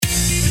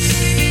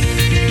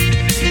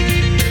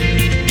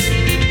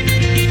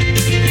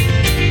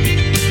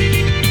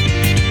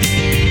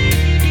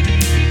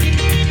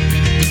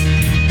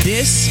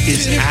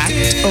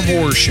of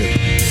Worship,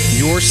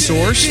 your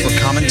source for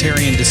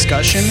commentary and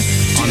discussion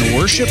on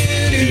worship,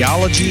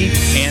 theology,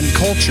 and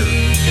culture.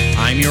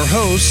 I'm your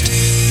host,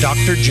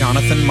 Dr.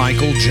 Jonathan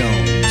Michael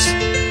Jones.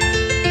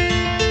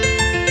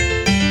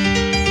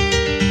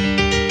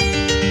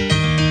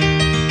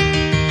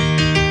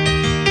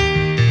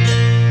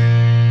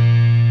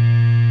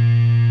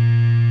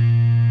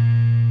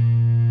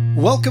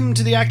 Welcome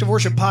to the Act of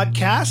Worship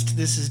podcast.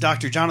 This is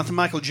Dr. Jonathan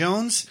Michael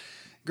Jones.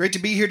 Great to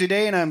be here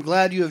today, and I'm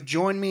glad you have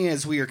joined me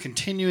as we are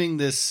continuing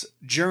this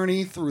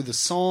journey through the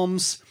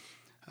Psalms,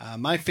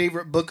 my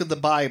favorite book of the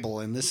Bible.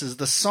 And this is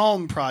the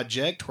Psalm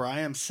Project, where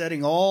I am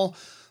setting all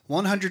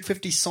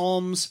 150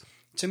 Psalms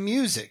to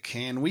music.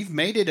 And we've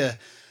made it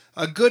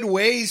a good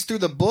ways through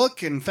the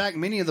book. In fact,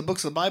 many of the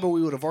books of the Bible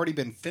we would have already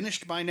been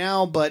finished by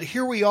now. But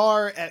here we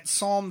are at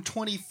Psalm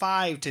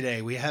 25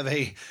 today. We have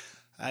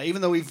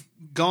even though we've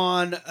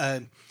gone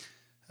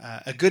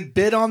a good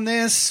bit on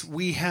this,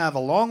 we have a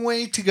long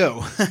way to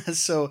go.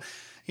 So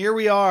here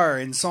we are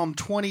in Psalm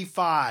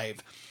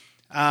 25.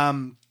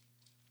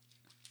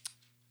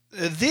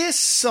 This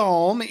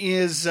psalm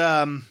is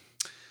an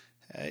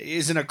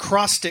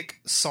acrostic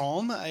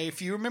psalm.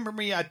 If you remember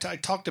me, I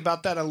talked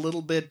about that a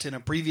little bit in a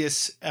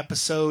previous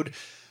episode.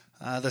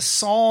 The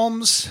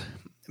Psalms,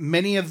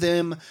 many of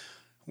them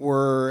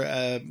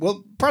were,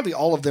 probably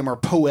all of them are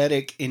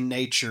poetic in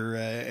nature,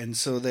 and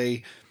so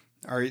they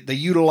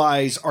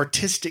utilize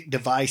artistic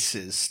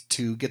devices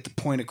to get the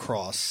point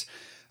across.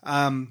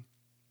 An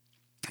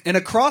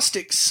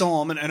acrostic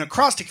psalm, and an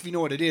acrostic, if you know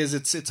what it is,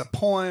 it's a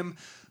poem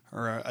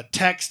or a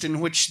text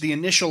in which the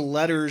initial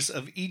letters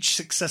of each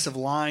successive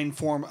line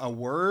form a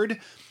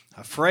word,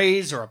 a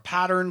phrase, or a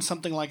pattern,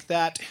 something like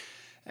that.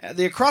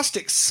 The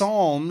acrostic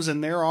psalms,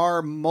 and there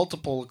are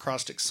multiple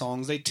acrostic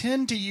songs, they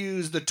tend to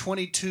use the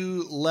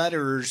 22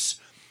 letters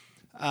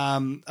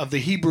of the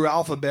Hebrew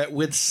alphabet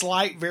with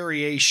slight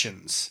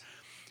variations.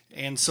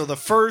 And so the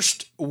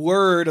first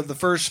word of the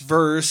first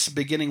verse,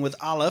 beginning with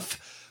Aleph,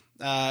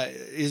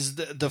 is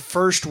the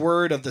first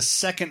word of the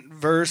second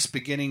verse,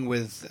 beginning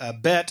with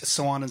Bet,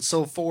 so on and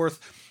so forth.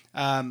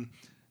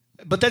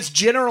 But that's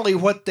generally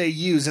what they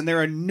use, and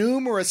there are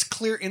numerous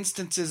clear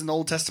instances in the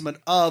Old Testament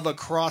of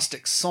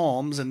acrostic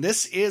psalms, and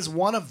this is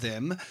one of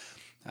them.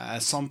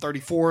 Psalm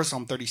 34,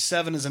 Psalm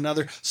 37 is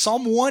another.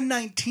 Psalm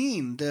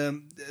 119,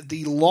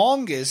 the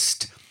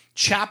longest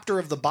chapter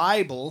of the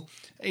Bible,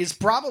 is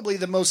probably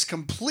the most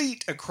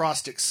complete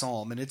acrostic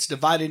psalm, and it's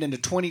divided into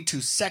 22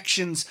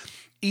 sections,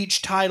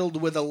 each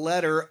titled with a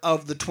letter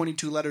of the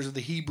 22 letters of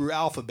the Hebrew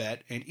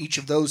alphabet, and each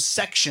of those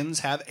sections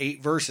have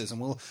 8 verses, and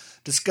we'll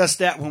discuss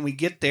that when we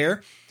get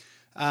there.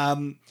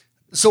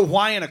 So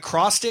why an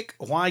acrostic?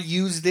 Why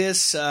use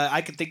this?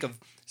 I could think of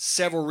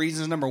several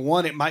reasons. Number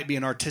one, it might be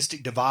an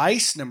artistic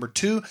device. Number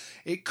two,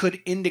 it could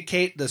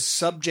indicate the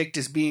subject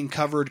is being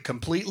covered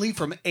completely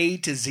from A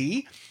to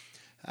Z.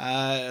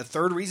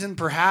 Third reason,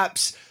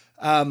 perhaps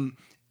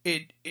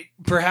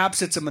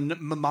it's a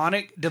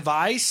mnemonic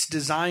device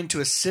designed to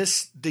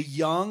assist the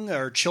young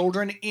or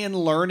children in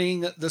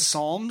learning the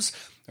Psalms.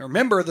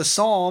 Remember, the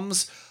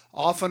Psalms,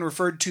 often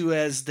referred to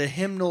as the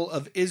hymnal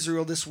of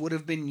Israel, this would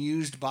have been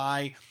used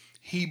by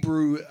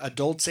Hebrew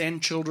adults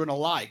and children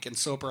alike. And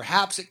so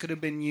perhaps it could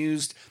have been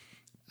used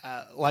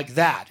like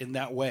that, in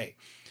that way.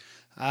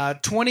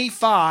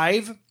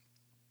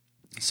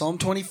 Psalm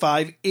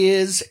 25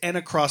 is an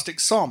acrostic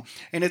psalm,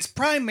 and it's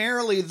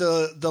primarily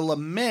the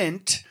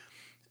lament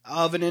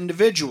of an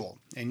individual.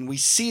 And we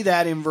see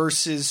that in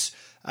verses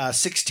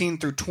 16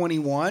 through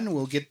 21.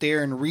 We'll get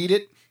there and read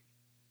it.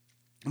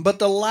 But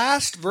the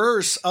last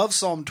verse of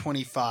Psalm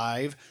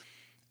 25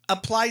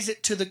 applies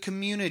it to the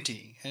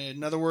community.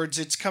 In other words,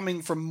 it's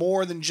coming from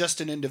more than just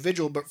an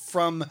individual, but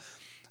from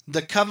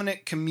the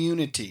covenant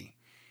community.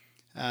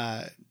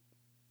 And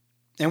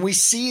we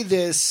see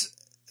this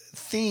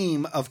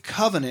theme of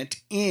covenant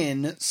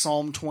in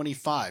Psalm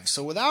 25.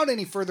 So without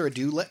any further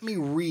ado, let me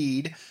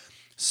read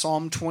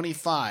Psalm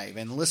 25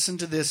 and listen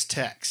to this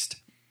text.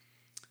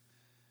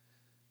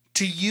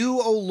 To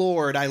you, O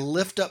Lord, I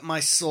lift up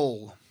my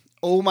soul.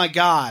 O my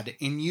God,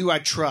 in you I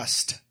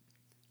trust.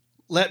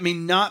 Let me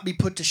not be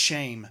put to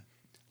shame.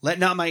 Let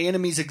not my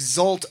enemies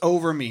exult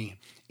over me.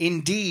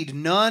 Indeed,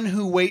 none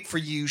who wait for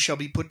you shall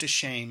be put to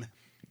shame.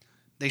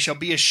 They shall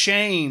be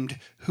ashamed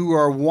who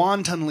are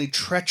wantonly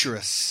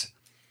treacherous.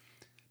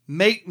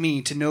 Make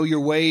me to know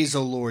your ways,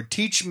 O Lord.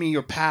 Teach me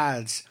your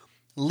paths.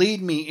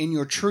 Lead me in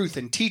your truth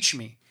and teach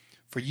me.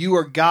 For you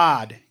are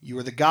God. You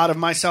are the God of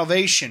my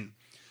salvation.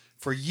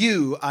 For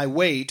you I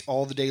wait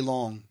all the day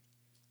long.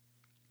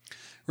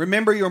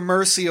 Remember your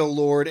mercy, O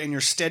Lord, and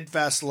your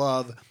steadfast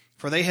love,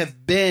 for they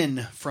have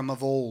been from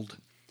of old.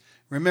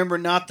 Remember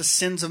not the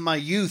sins of my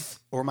youth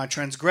or my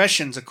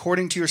transgressions.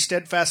 According to your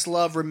steadfast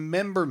love,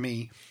 remember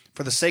me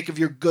for the sake of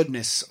your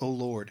goodness, O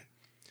Lord.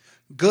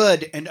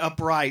 Good and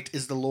upright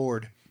is the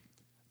Lord.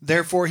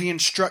 Therefore he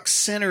instructs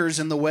sinners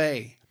in the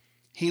way.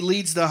 He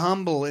leads the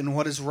humble in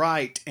what is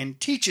right and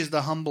teaches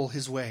the humble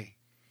his way.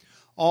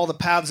 All the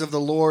paths of the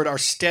Lord are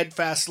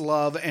steadfast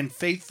love and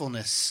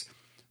faithfulness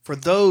for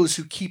those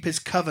who keep his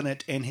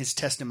covenant and his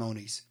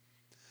testimonies.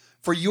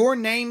 For your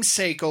name's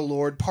sake, O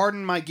Lord,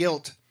 pardon my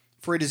guilt,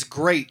 for it is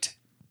great.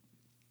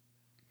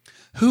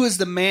 Who is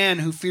the man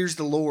who fears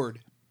the Lord?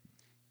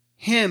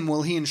 Him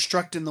will he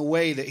instruct in the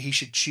way that he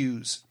should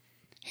choose.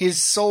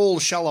 His soul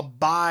shall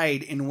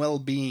abide in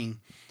well-being,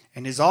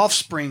 and his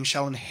offspring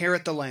shall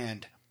inherit the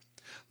land.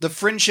 The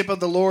friendship of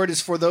the Lord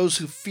is for those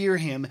who fear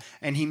him,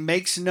 and he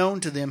makes known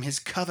to them his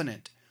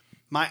covenant.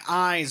 My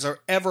eyes are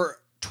ever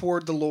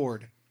toward the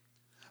Lord,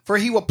 for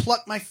he will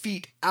pluck my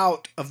feet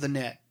out of the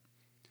net.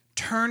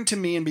 Turn to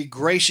me and be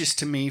gracious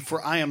to me,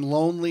 for I am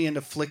lonely and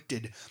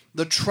afflicted.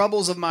 The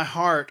troubles of my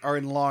heart are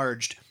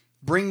enlarged.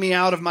 Bring me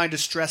out of my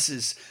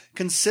distresses.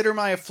 Consider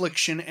my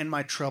affliction and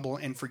my trouble,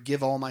 and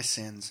forgive all my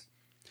sins.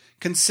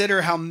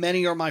 Consider how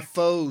many are my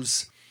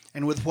foes,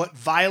 and with what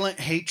violent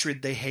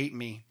hatred they hate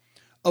me.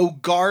 O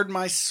guard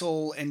my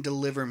soul and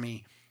deliver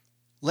me.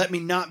 Let me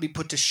not be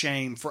put to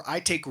shame, for I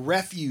take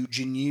refuge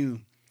in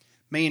you.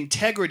 May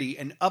integrity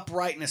and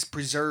uprightness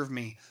preserve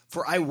me,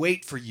 for I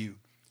wait for you.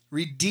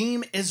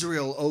 Redeem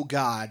Israel, O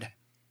God,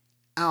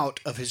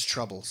 out of his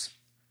troubles.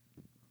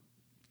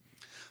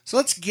 So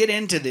let's get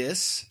into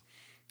this,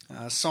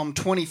 Psalm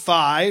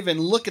 25, and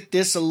look at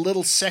this a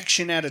little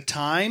section at a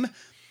time.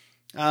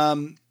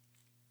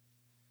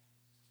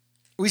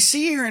 We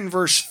see here in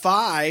verse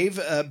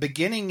 5,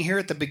 beginning here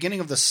at the beginning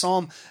of the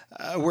psalm,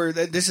 where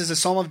this is a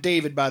psalm of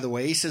David, by the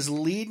way. He says,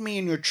 lead me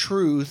in your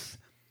truth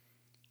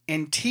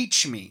and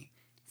teach me.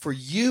 For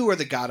you are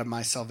the God of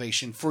my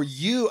salvation. For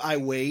you I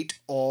wait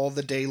all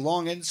the day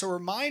long. And it's a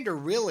reminder,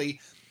 really,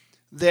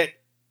 that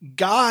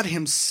God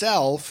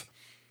himself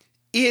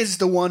is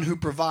the one who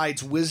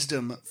provides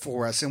wisdom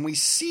for us. And we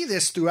see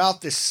this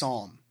throughout this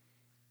psalm.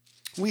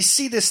 We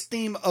see this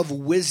theme of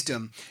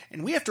wisdom.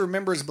 And we have to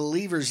remember as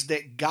believers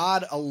that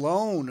God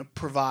alone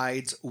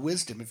provides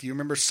wisdom. If you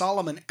remember,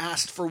 Solomon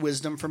asked for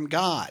wisdom from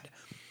God.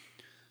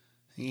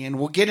 And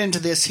we'll get into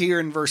this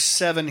here in verse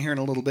 7 here in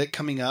a little bit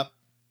coming up.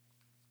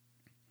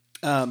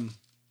 Or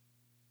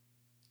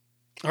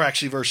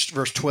actually verse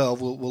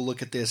 12, we'll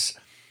look at this.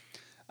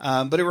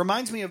 But it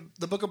reminds me of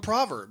the book of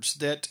Proverbs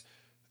that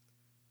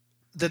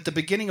the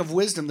beginning of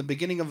wisdom, the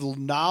beginning of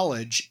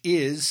knowledge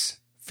is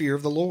fear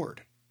of the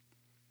Lord.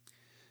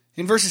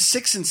 In verses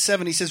 6 and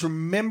 7, he says,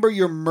 remember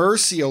your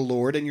mercy, O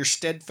Lord, and your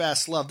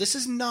steadfast love. This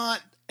is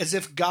not as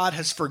if God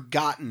has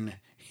forgotten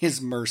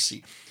his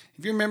mercy.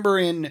 If you remember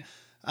in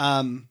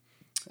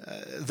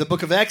the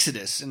book of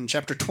Exodus in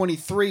chapter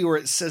 23, where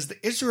it says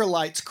the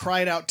Israelites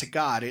cried out to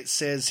God. It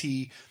says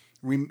he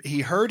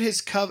heard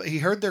he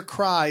heard their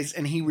cries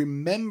and he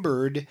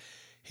remembered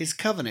his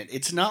covenant.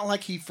 It's not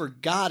like he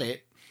forgot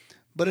it,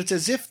 but it's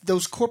as if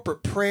those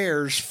corporate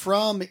prayers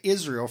from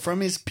Israel,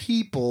 from his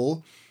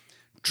people,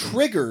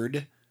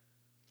 triggered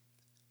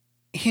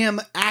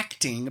him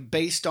acting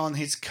based on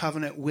his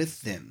covenant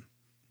with them.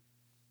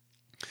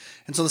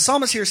 And so the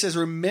psalmist here says,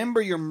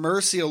 remember your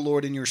mercy, O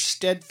Lord, and your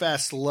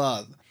steadfast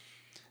love.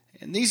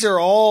 And these are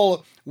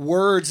all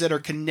words that are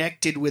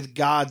connected with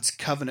God's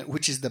covenant,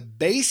 which is the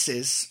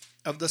basis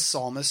of the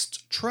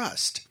psalmist's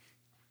trust.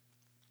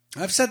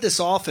 I've said this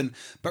often,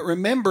 but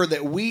remember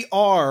that we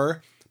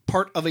are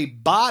part of a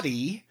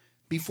body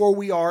before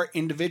we are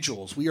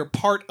individuals. We are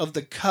part of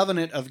the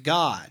covenant of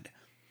God,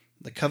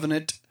 the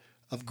covenant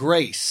of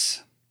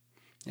grace.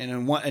 And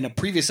in a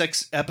previous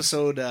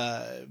episode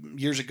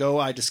years ago,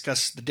 I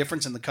discussed the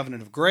difference in the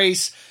covenant of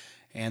grace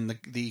and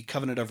the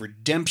covenant of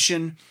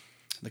redemption.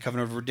 The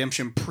covenant of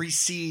redemption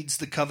precedes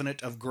the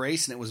covenant of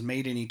grace, and it was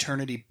made in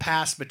eternity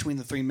past between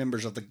the three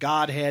members of the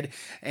Godhead,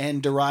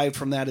 and derived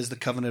from that is the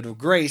covenant of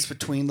grace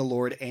between the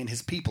Lord and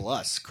his people,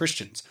 us,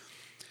 Christians.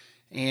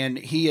 And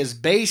he has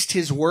based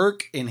his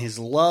work and his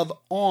love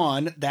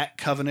on that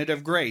covenant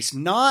of grace,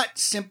 not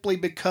simply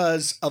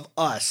because of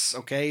us,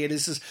 okay? It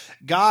is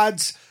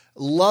God's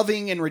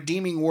loving and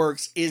redeeming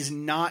works is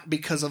not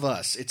because of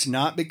us. It's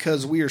not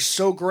because we are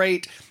so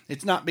great.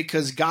 It's not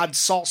because God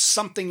saw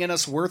something in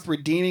us worth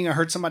redeeming. I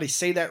heard somebody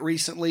say that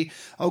recently.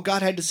 Oh,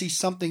 God had to see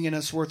something in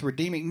us worth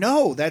redeeming.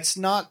 No, that's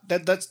not.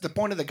 That's the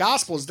point of the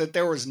gospel, is that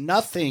there was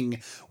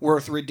nothing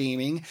worth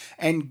redeeming,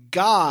 and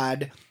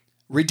God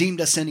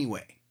redeemed us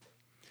anyway.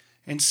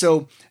 And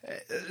so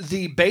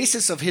the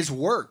basis of his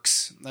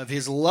works, of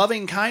his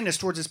loving kindness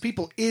towards his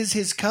people, is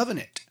his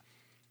covenant.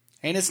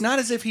 And it's not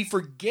as if he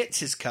forgets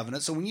his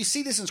covenant. So when you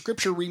see this in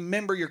Scripture,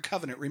 remember your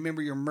covenant,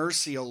 remember your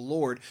mercy, O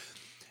Lord.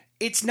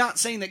 It's not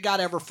saying that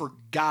God ever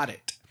forgot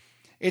it.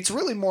 It's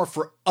really more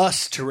for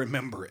us to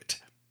remember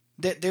it,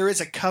 that there is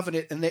a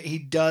covenant and that he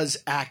does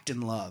act in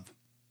love.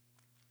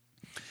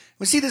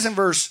 We see this in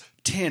verse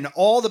 10.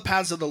 All the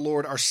paths of the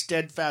Lord are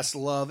steadfast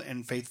love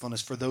and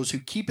faithfulness for those who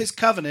keep his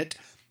covenant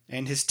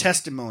and his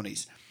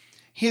testimonies.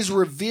 His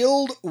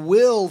revealed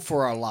will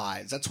for our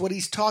lives. That's what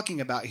he's talking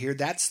about here.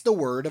 That's the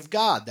word of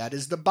God. That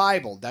is the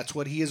Bible. That's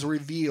what he has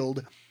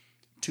revealed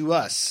to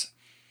us.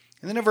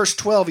 And then in verse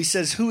 12, he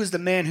says, who is the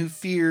man who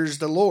fears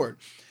the Lord?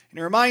 And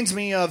it reminds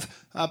me of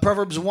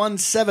Proverbs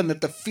 1:7,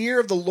 that the fear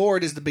of the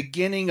Lord is the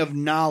beginning of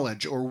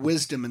knowledge, or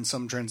wisdom in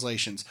some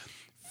translations.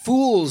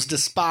 Fools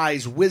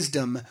despise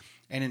wisdom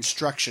and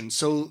instruction.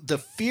 So the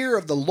fear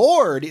of the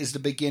Lord is the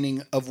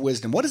beginning of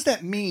wisdom. What does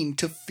that mean,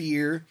 to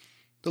fear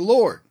the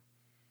Lord?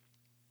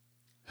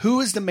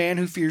 Who is the man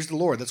who fears the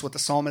Lord? That's what the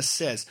psalmist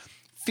says.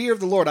 Fear of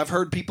the Lord. I've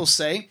heard people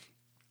say,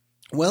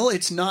 well,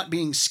 it's not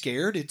being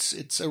scared.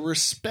 It's a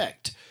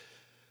respect.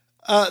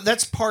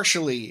 That's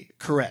partially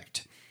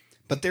correct.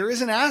 But there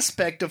is an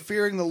aspect of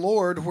fearing the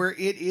Lord where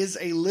it is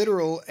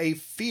a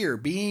fear,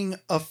 being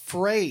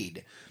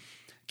afraid.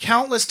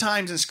 Countless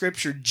times in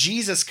Scripture,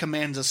 Jesus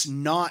commands us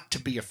not to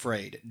be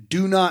afraid.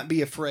 Do not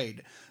be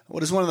afraid.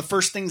 What is one of the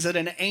first things that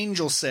an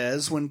angel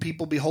says when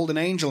people behold an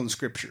angel in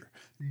Scripture?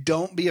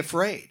 Don't be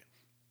afraid.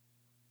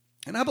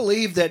 And I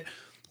believe that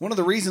one of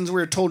the reasons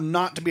we're told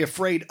not to be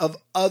afraid of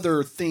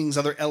other things,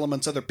 other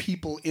elements, other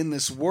people in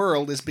this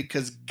world is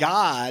because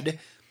God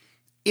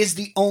is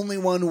the only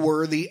one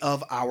worthy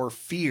of our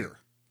fear.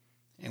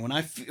 And when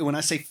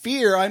I say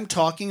fear, I'm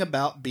talking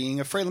about being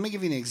afraid. Let me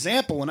give you an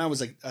example. When I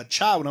was a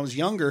child, when I was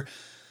younger,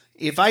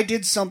 if I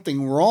did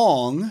something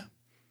wrong,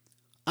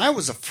 I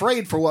was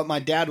afraid for what my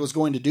dad was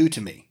going to do to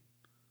me.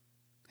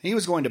 He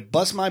was going to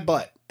bust my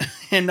butt,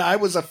 and I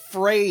was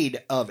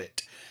afraid of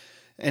it.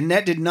 And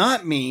that did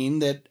not mean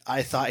that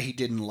I thought he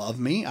didn't love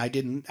me. I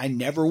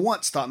never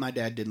once thought my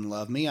dad didn't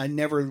love me. I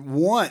never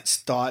once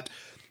thought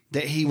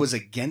that he was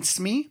against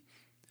me.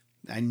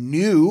 I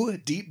knew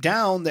deep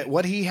down that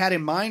what he had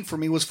in mind for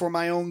me was for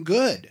my own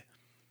good.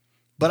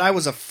 But I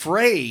was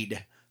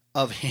afraid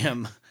of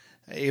him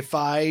if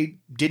I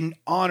didn't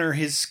honor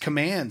his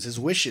commands, his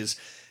wishes.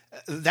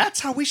 That's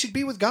how we should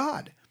be with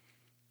God.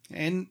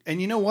 And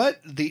you know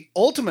what? The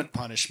ultimate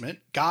punishment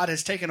God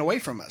has taken away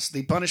from us,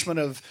 the punishment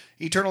of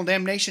eternal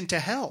damnation to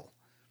hell.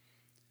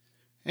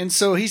 And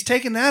so he's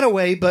taken that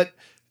away, but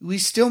we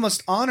still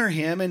must honor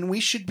him, and we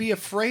should be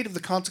afraid of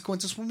the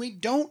consequences when we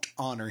don't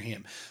honor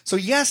him. So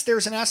yes,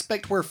 there's an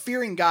aspect where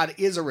fearing God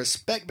is a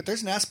respect, but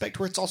there's an aspect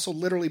where it's also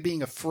literally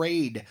being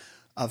afraid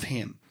of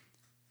him.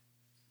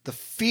 The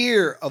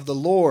fear of the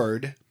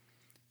Lord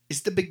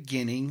is the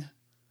beginning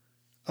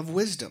of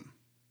wisdom.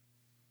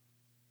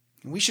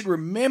 And we should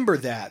remember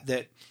that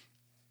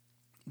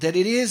it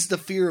is the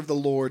fear of the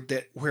Lord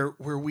that where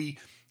we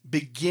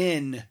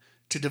begin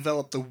to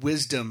develop the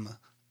wisdom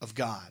of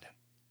God.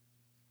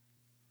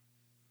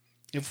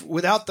 If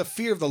without the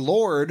fear of the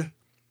Lord,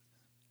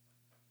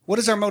 what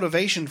is our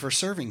motivation for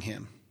serving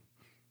him?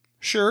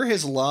 Sure,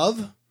 his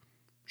love.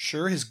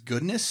 Sure, his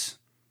goodness.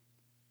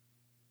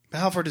 But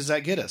how far does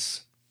that get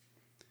us?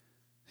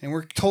 And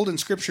we're told in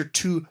Scripture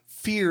to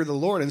fear the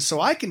Lord. And so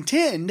I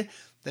contend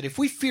that if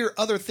we fear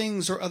other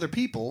things or other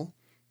people,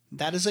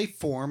 that is a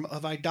form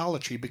of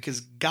idolatry,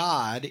 because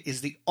God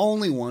is the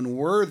only one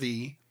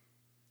worthy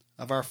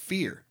of our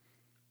fear.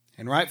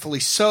 And rightfully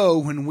so,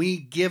 when we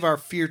give our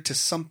fear to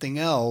something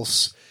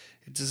else,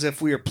 it's as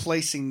if we are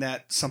placing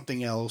that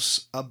something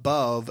else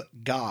above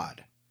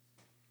God.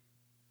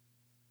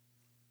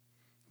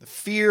 The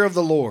fear of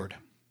the Lord.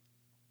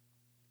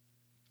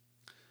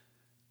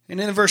 And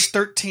in verse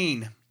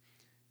 13,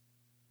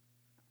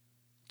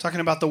 talking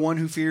about the one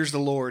who fears the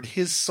Lord,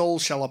 his soul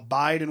shall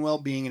abide in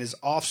well-being, and his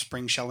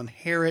offspring shall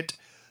inherit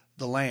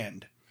the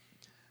land.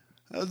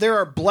 There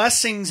are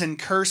blessings and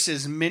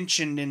curses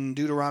mentioned in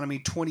Deuteronomy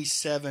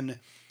 27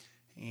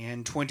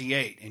 and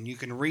 28, and you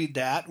can read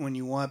that when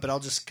you want, but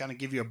I'll just kind of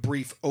give you a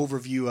brief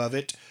overview of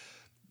it.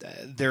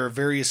 There are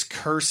various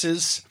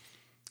curses.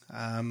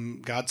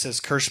 God says,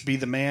 "Cursed be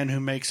the man who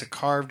makes a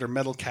carved or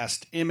metal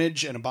cast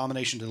image, an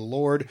abomination to the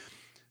Lord.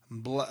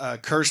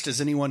 Cursed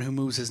is anyone who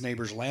moves his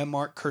neighbor's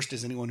landmark. Cursed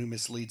is anyone who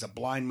misleads a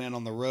blind man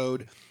on the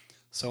road,"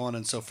 so on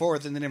and so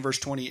forth. And then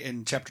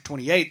in chapter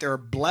 28, there are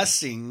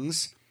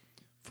blessings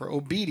for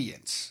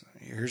obedience.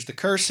 Here's the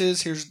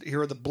curses.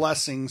 Here are the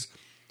blessings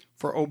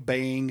for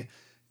obeying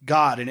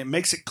God. And it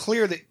makes it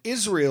clear that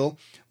Israel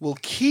will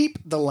keep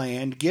the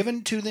land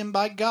given to them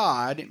by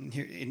God.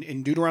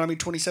 In Deuteronomy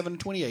 27 and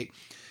 28,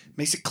 it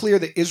makes it clear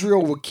that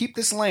Israel will keep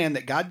this land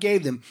that God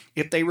gave them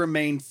if they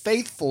remain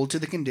faithful to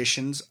the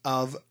conditions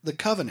of the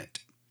covenant.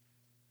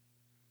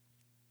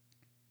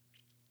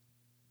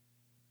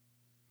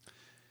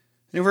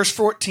 In verse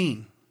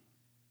 14,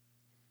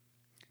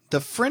 the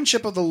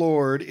friendship of the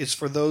Lord is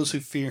for those who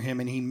fear him,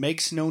 and he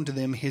makes known to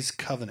them his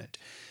covenant.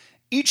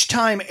 Each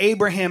time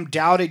Abraham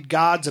doubted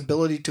God's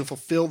ability to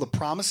fulfill the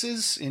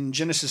promises in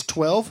Genesis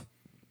 12,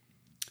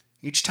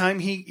 each time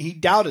he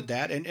doubted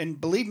that,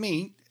 and believe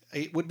me,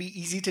 it would be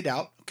easy to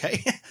doubt,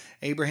 okay?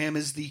 Abraham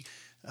is the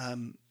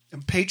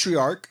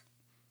patriarch.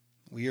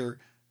 We are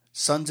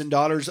sons and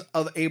daughters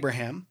of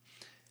Abraham.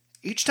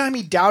 Each time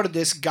he doubted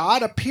this,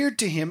 God appeared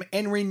to him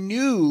and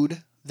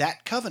renewed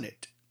that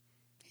covenant.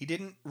 He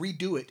didn't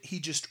redo it. He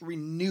just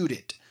renewed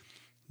it.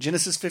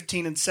 Genesis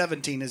 15 and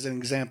 17 is an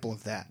example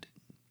of that.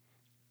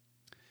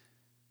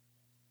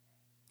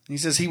 He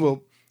says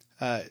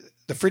the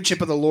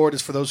friendship of the Lord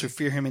is for those who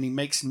fear him, and he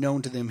makes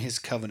known to them his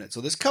covenant. So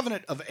this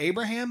covenant of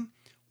Abraham,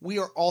 we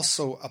are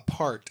also a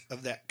part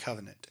of that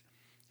covenant.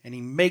 And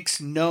he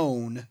makes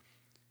known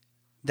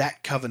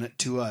that covenant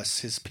to us,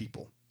 his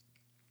people.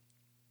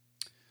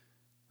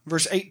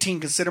 Verse 18,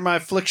 consider my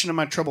affliction and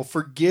my trouble.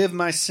 Forgive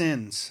my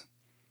sins.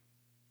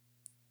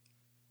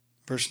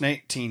 Verse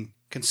 19,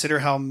 consider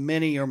how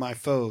many are my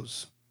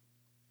foes.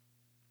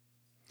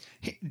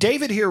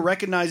 David here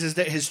recognizes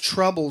that his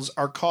troubles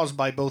are caused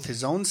by both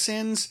his own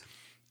sins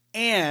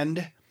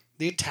and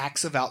the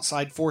attacks of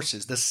outside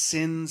forces, the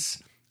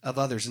sins of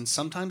others. And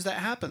sometimes that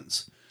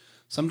happens.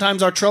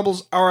 Sometimes our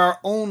troubles are our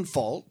own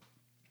fault,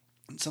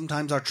 and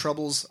sometimes our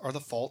troubles are the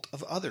fault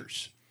of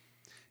others.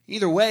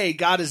 Either way,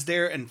 God is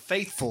there and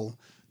faithful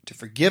to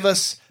forgive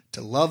us,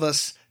 to love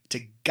us,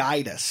 to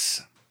guide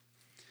us.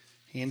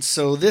 And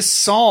so this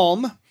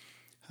psalm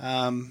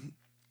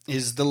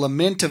is the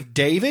lament of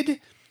David,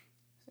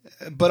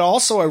 but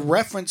also a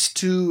reference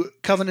to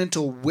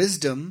covenantal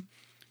wisdom.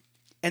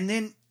 And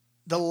then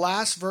the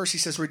last verse, he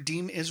says,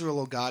 redeem Israel,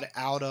 O God,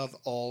 out of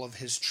all of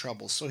his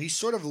troubles. So he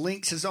sort of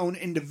links his own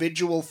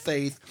individual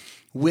faith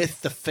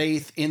with the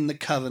faith in the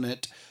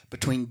covenant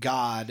between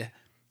God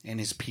and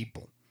his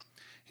people.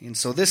 And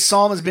so this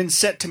psalm has been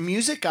set to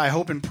music. I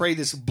hope and pray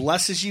this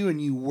blesses you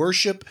and you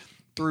worship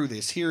through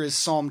this. Here is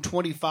Psalm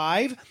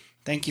 25.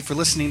 Thank you for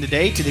listening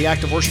today to the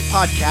Act of Worship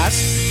podcast.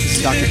 This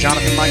is Dr.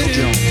 Jonathan Michael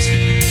Jones.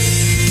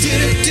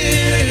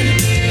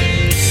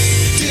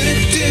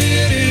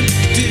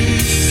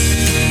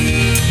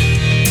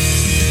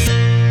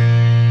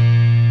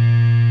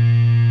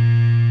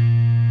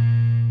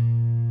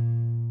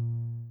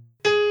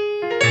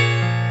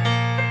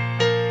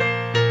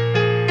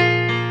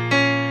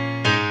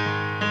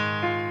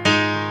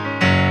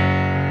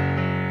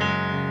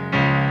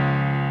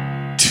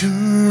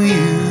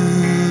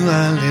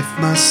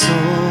 My soul,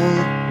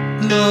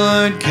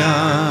 Lord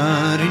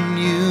God, in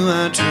you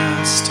I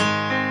trust.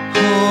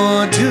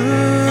 Oh,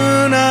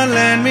 do not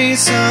let me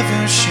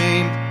suffer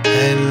shame,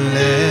 and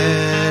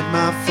let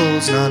my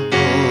foes not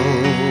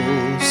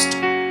boast.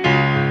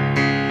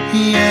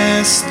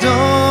 Yes,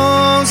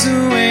 those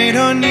who wait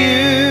on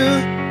you,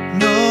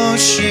 no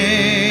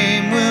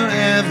shame will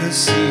ever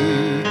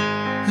see.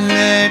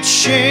 Let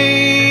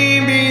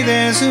shame be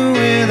theirs who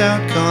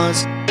without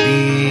cause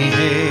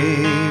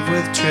behave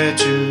with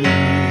treachery.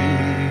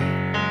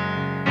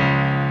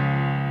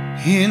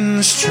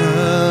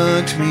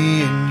 Instruct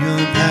me in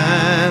your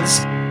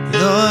paths,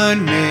 Lord,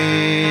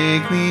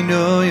 make me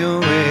know your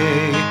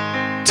way.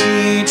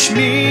 Teach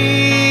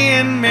me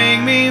and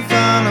make me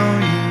follow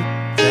you,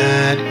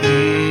 that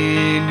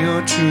in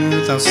your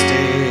truth I'll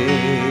stay.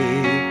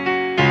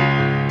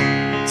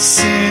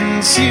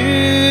 Since you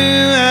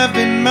have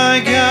been my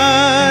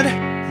God,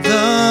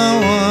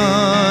 the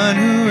one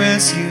who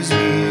rescues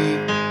me,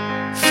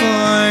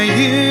 for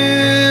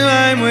you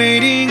I'm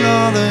waiting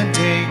all the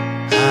day.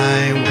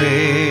 I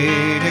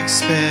wait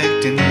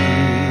expectantly.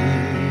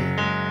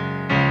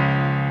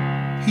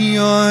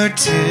 Your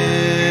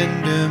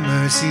tender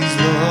mercies,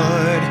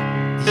 Lord,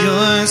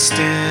 your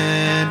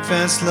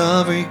steadfast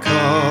love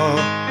recall.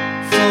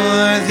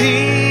 For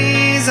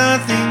these are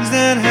things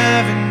that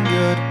have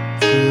endured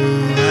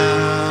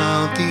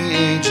throughout the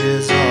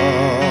ages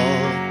all.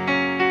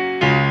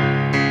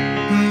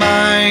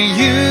 My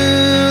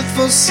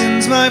youthful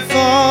sins, my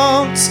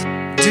faults,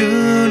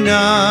 do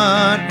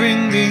not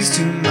bring these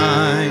to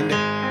mind.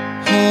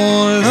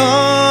 Oh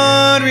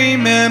Lord,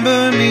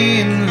 remember me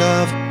in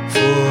love,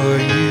 for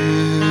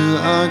you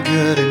are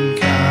good and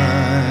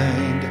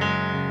kind.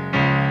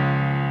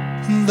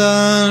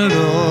 The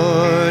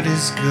Lord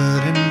is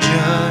good and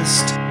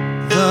just,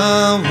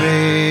 the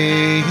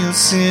way he'll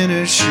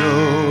sinners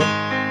show.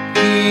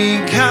 He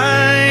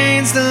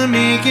guides the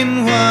meek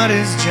in what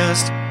is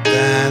just,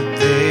 that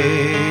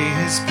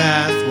they his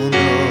path will know.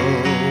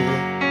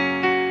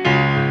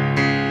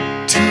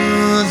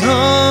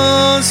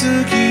 Those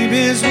who keep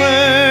his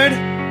word,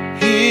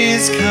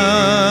 his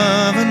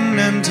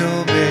covenant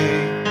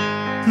obey.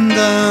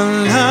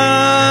 The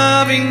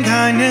loving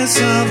kindness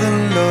of the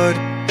Lord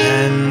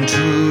and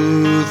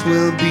truth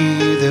will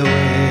be their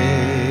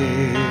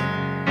way.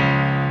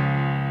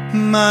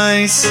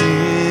 My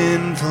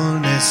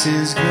sinfulness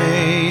is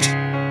great,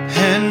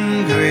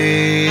 and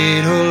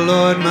great, O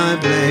Lord, my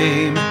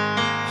blame.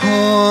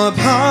 Oh,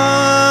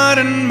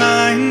 pardon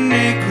my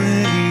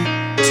iniquity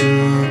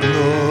to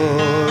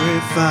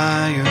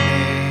glorify your name.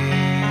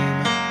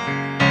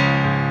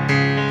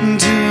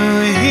 To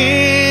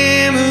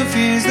him who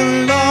fears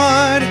the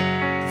Lord,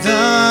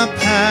 the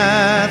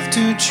path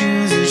to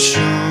choose is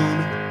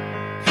shown.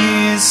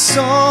 His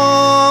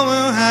soul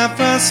will have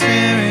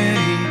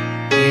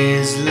prosperity,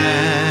 his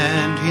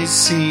land, his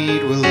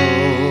seed will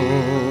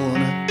own.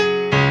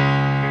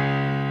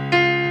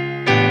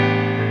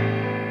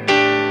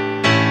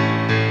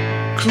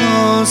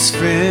 Close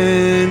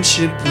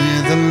friendship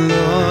with the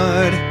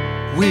Lord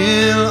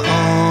will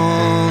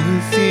all who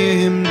fear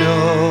him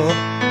know.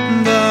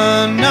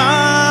 The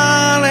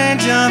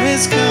knowledge of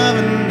his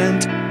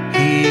covenant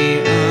he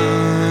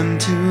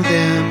unto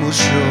them will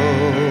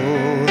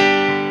show.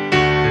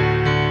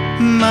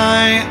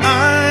 My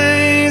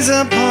eyes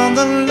upon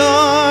the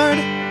Lord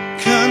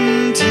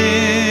continually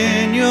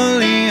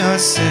are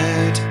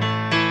set,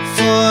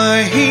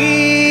 for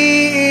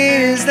he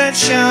is that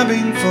shall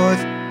bring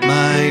forth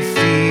my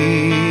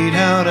feet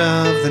out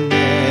of the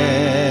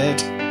net.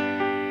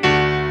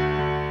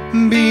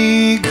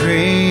 Be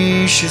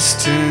gracious,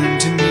 turn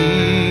to me,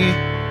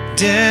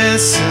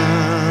 desolate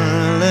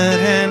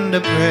and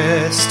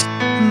oppressed.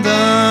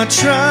 The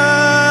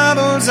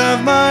troubles of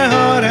my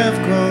heart have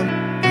grown,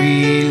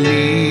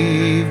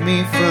 relieve me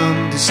from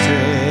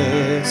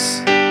distress.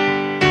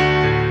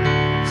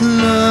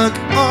 Look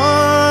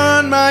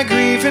on my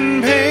grief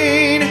and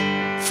pain,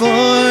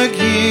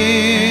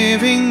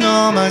 forgiving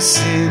all my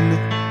sin.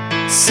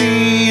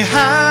 See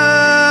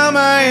how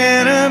my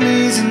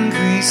enemies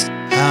increase,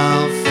 how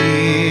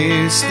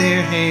fierce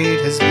their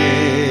hate has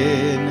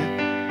been.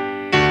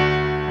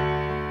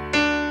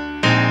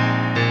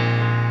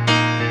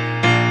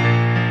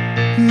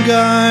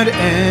 Guard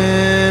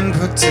and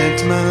protect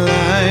my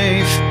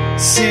life,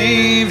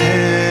 save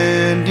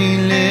and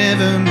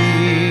deliver me.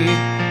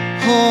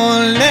 Oh,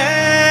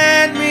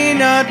 let me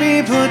not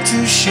be put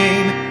to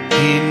shame,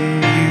 in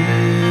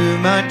you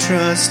my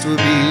trust will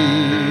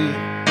be.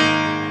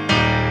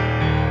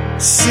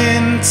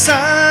 Since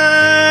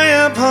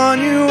I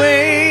upon you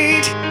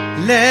wait,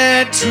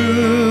 let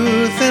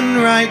truth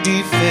and right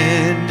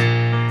defend.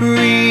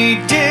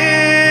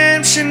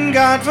 Redemption,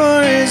 God,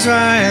 for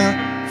Israel,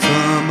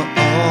 from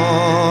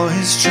all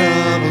his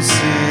troubles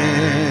send.